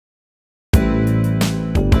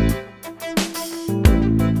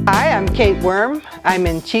I'm Kate Worm. I'm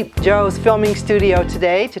in Cheap Joe's filming studio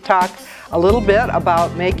today to talk a little bit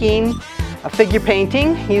about making a figure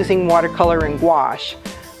painting using watercolor and gouache.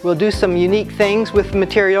 We'll do some unique things with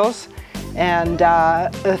materials and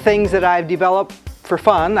things that I've developed for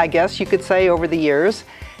fun, I guess you could say, over the years.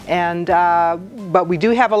 And but we do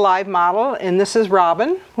have a live model, and this is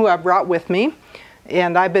Robin, who I brought with me.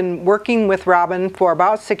 And I've been working with Robin for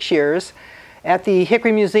about 6 years at the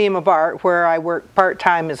Hickory Museum of Art, where I work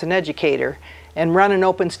part-time as an educator and run an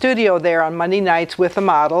open studio there on Monday nights with a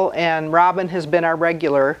model. And Robin has been our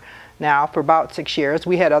regular now for about 6 years.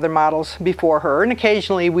 We had other models before her, and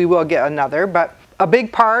occasionally we will get another. But a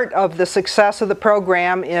big part of the success of the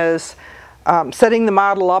program is setting the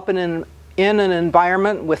model up in an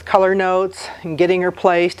environment with color notes and getting her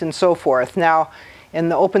placed and so forth. Now, in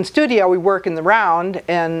the open studio, we work in the round,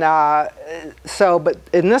 and but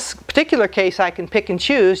in this particular case, I can pick and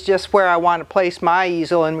choose just where I want to place my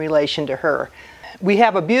easel in relation to her. We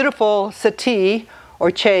have a beautiful settee or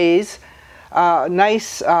chaise,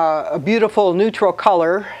 a beautiful neutral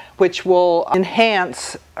color, which will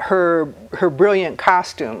enhance her brilliant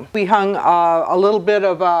costume. We hung a little bit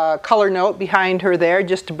of a color note behind her there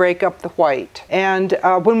just to break up the white. And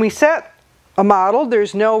when we set a model,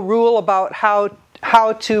 there's no rule about how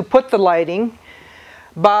to put the lighting,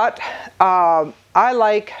 but I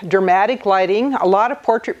like dramatic lighting. A lot of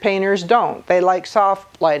portrait painters don't. They like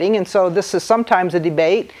soft lighting, and so this is sometimes a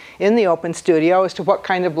debate in the open studio as to what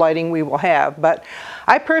kind of lighting we will have. But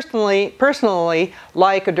I personally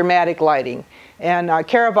like a dramatic lighting. And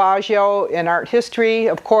Caravaggio in art history,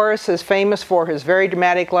 of course, is famous for his very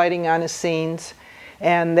dramatic lighting on his scenes.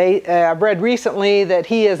 And I've read recently that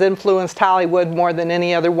he has influenced Hollywood more than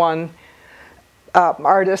any other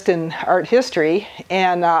artist in art history.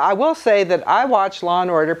 And I will say that I watch Law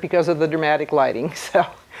and Order because of the dramatic lighting. So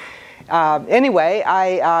anyway,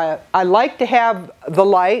 I like to have the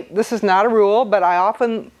light. This is not a rule, but I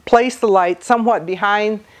often place the light somewhat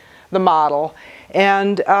behind the model.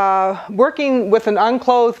 And working with an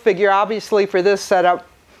unclothed figure, obviously for this setup,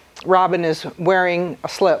 Robin is wearing a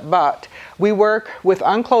slip, but we work with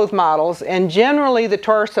unclothed models, and generally the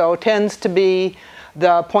torso tends to be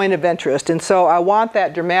the point of interest, and so I want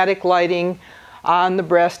that dramatic lighting on the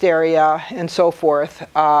breast area and so forth.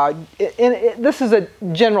 This is a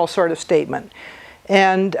general sort of statement.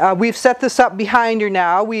 And we've set this up behind her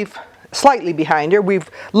now. Slightly behind her. We've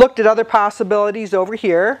looked at other possibilities over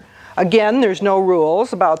here. Again, there's no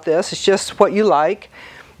rules about this. It's just what you like.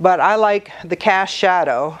 But I like the cast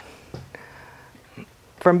shadow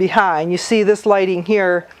from behind. You see this lighting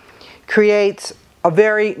here creates a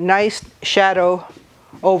very nice shadow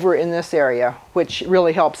over in this area, which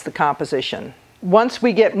really helps the composition. Once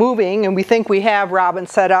we get moving and we think we have Robin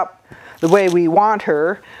set up the way we want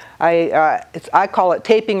her, I call it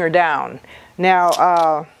taping her down.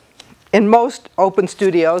 Now, in most open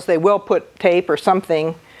studios, they will put tape or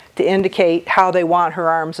something to indicate how they want her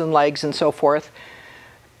arms and legs and so forth.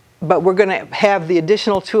 But we're going to have the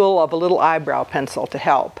additional tool of a little eyebrow pencil to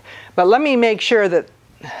help. But let me make sure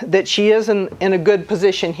that she is in a good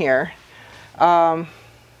position here.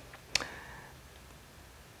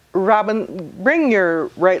 Robin, bring your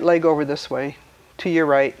right leg over this way, to your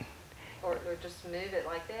right. Or just move it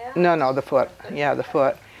like that? No, the foot. Yeah, the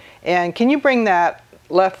foot. And can you bring that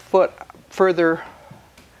left foot further?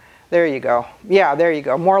 There you go. Yeah, there you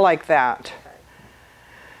go. More like that.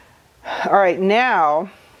 Okay. All right,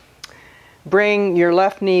 now bring your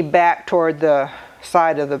left knee back toward the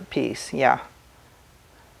side of the piece. Yeah.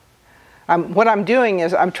 What I'm doing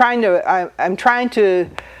is I'm trying to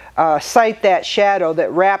sight that shadow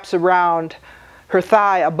that wraps around her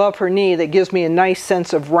thigh above her knee that gives me a nice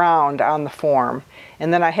sense of round on the form.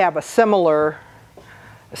 And then I have a similar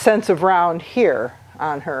sense of round here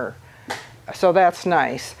on her. So that's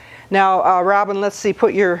nice. Now, Robin, let's see,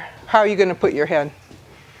 how are you going to put your head?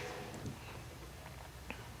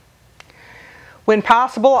 When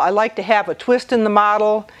possible, I like to have a twist in the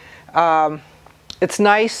model. It's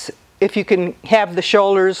nice if you can have the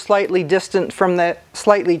shoulders slightly distant from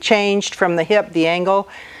slightly changed from the hip, the angle.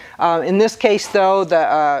 In this case, though,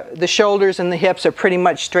 the shoulders and the hips are pretty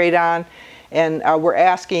much straight on, and we're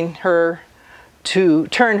asking her to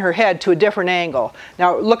turn her head to a different angle.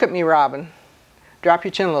 Now, look at me, Robin. Drop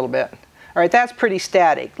your chin a little bit. All right, that's pretty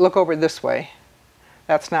static. Look over this way.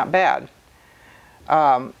 That's not bad.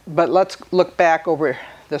 But let's look back over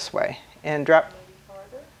this way and drop.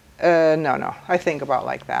 No, I think about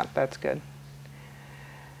like that. That's good.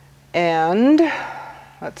 And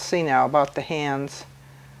let's see now about the hands.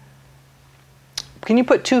 Can you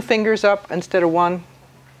put 2 fingers up instead of 1?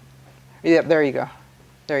 Yep, there you go.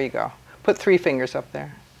 There you go. Put 3 fingers up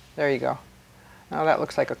there. There you go. Oh, that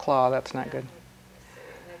looks like a claw. That's not good.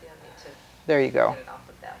 Maybe I need to There you go. get it off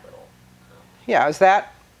of that little. Yeah, is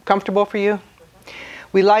that comfortable for you?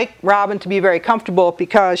 We like Robin to be very comfortable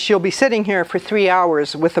because she'll be sitting here for 3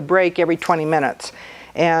 hours with a break every 20 minutes.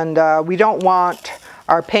 And we don't want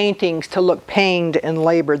our paintings to look pained and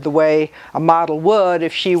labored the way a model would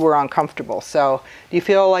if she were uncomfortable. So do you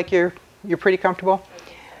feel like you're pretty comfortable?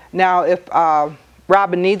 Now if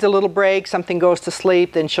Robin needs a little break, something goes to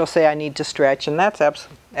sleep, then she'll say I need to stretch, and that's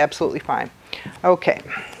absolutely fine. Okay,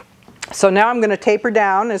 so now I'm going to taper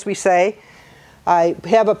down, as we say. I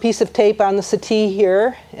have a piece of tape on the settee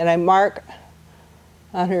here, and I mark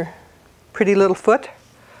on her pretty little foot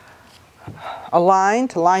a line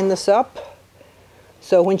to line this up.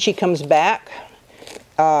 So when she comes back,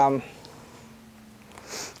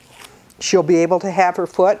 she'll be able to have her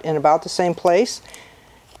foot in about the same place.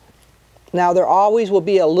 Now there always will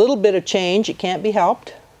be a little bit of change, it can't be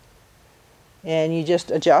helped, and you just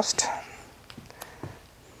adjust.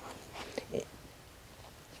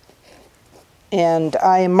 And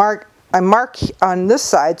I mark on this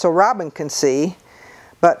side so Robin can see,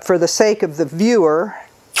 but for the sake of the viewer,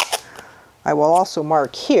 I will also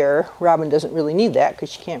mark here. Robin doesn't really need that because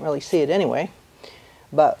she can't really see it anyway.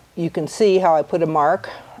 But you can see how I put a mark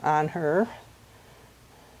on her.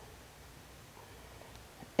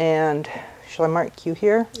 And shall I mark you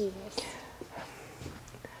here? Yes.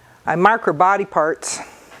 I mark her body parts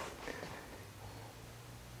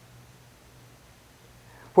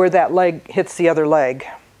where that leg hits the other leg.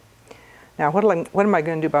 Now what am I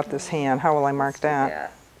going to do about this hand? How will I mark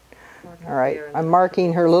that? All right, I'm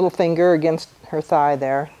marking her little finger against her thigh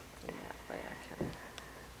there.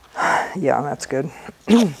 Yeah, that's good.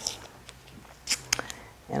 And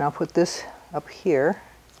I'll put this up here.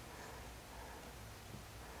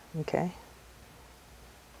 Okay.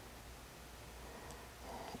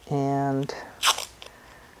 And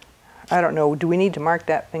I don't know, do we need to mark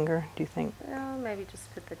that finger, do you think? Well, maybe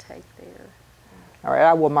just put the tape there. All right,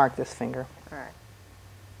 I will mark this finger. All right.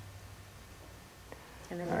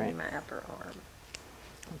 And then maybe my upper arm.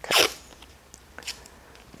 Okay.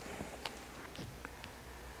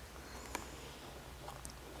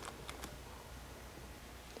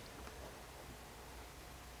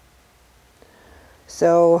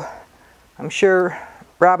 So I'm sure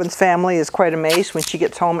Robin's family is quite amazed when she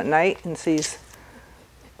gets home at night and sees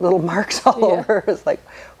little marks all over her. It's like,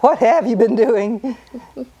 what have you been doing?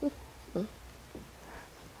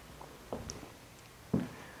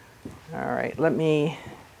 All right, I'm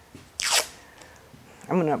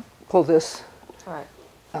going to pull this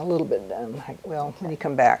a little bit down. Well, when you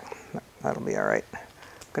come back, that'll be all right. I'm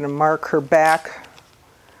going to mark her back.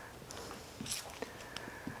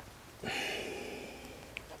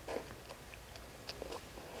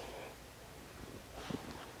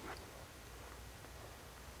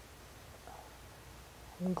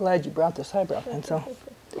 I'm glad you brought this eyebrow pencil.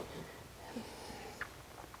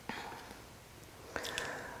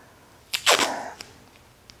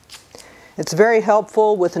 It's very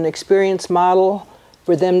helpful with an experienced model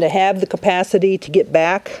for them to have the capacity to get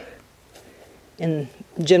back in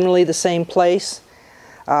generally the same place.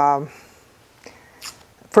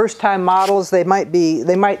 First-time models, they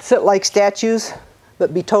might sit like statues,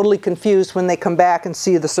 but be totally confused when they come back and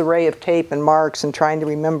see this array of tape and marks and trying to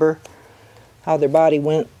remember how their body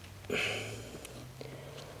went.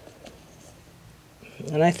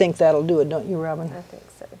 And I think that'll do it, don't you, Robin? I think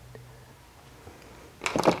so.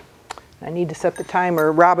 I need to set the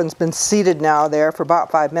timer. Robin's been seated now there for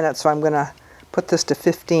about 5 minutes, so I'm going to put this to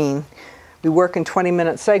 15. We work in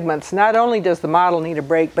 20-minute segments. Not only does the model need a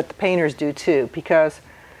break, but the painters do too, because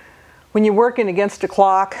when you're working against a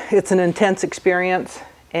clock, it's an intense experience,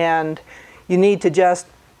 and you need to just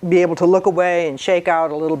be able to look away and shake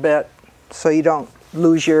out a little bit so you don't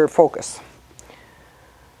lose your focus.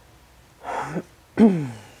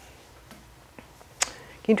 Can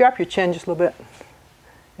you drop your chin just a little bit?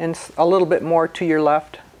 And a little bit more to your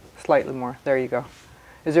left, slightly more. There you go.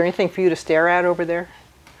 Is there anything for you to stare at over there?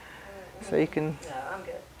 So you can... No, I'm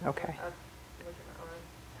good. Okay.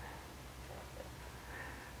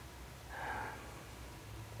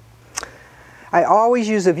 I always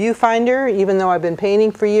use a viewfinder, even though I've been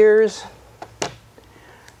painting for years.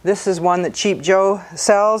 This is one that Cheap Joe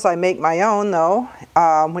sells. I make my own, though.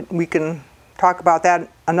 We can talk about that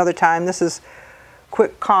another time. This is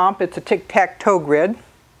Quick Comp. It's a tic-tac-toe grid.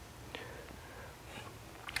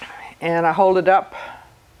 And I hold it up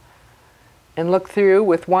and look through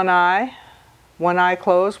with one eye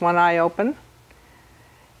closed, one eye open,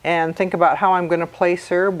 and think about how I'm going to place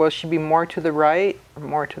her. Will she be more to the right or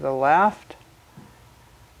more to the left?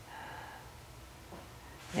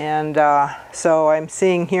 And so I'm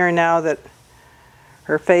seeing here now that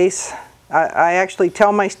her face, I actually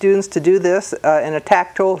tell my students to do this in a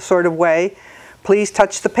tactile sort of way. Please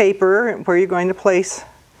touch the paper where you're going to place.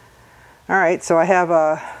 All right, so I have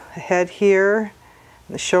a head here,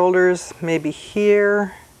 the shoulders maybe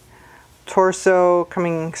here, torso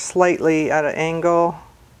coming slightly at an angle.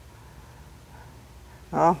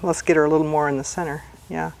 Well, let's get her a little more in the center,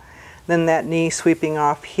 yeah. Then that knee sweeping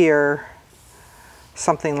off here,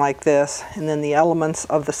 something like this, and then the elements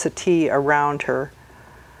of the settee around her.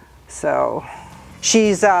 So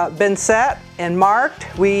she's been set and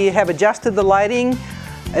marked. We have adjusted the lighting.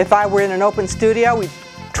 If I were in an open studio, we'd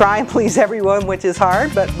try and please everyone, which is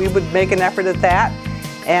hard, but we would make an effort at that.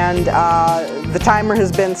 And the timer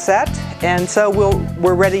has been set, and so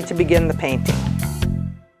we're ready to begin the painting.